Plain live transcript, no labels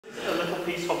a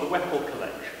piece from the Whipple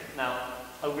collection. Now,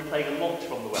 I'll be playing a lot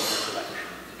from the Whipple collection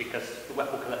because the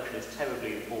Whipple collection is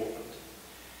terribly important.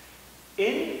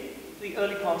 In the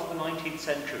early part of the 19th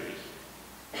century,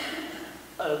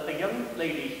 a young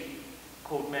lady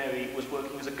called Mary was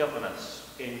working as a governess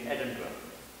in Edinburgh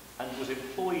and was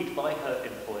employed by her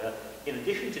employer in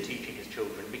addition to teaching his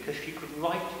children because she could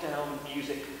write down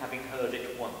music having heard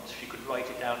it once. She could write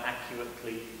it down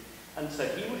accurately. And so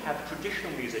he would have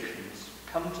traditional musicians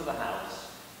come to the house,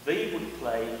 they would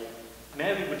play,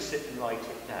 Mary would sit and write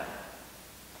it down.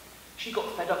 She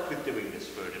got fed up with doing this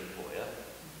for an employer,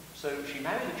 so she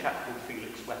married a chap called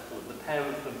Felix Whipple, and the pair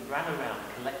of them ran around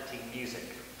collecting music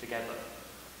together.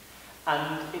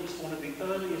 And it's one of the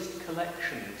earliest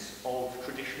collections of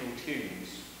traditional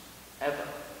tunes ever.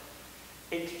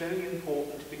 It's very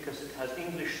important because it has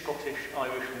English, Scottish,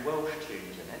 Irish and Welsh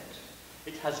tunes in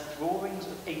it. It has drawings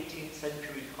of 18th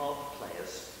century harp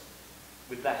players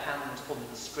with their hands on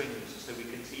the strings so we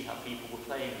can see how people were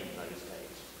playing in those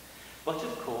days. But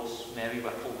of course, Mary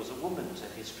Whipple was a woman, so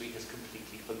history has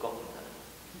completely forgotten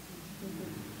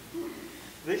her.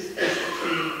 This is a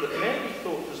tune that Mary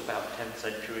thought was about 10th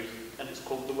century, and it's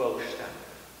called the Welsh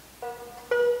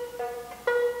Stamp.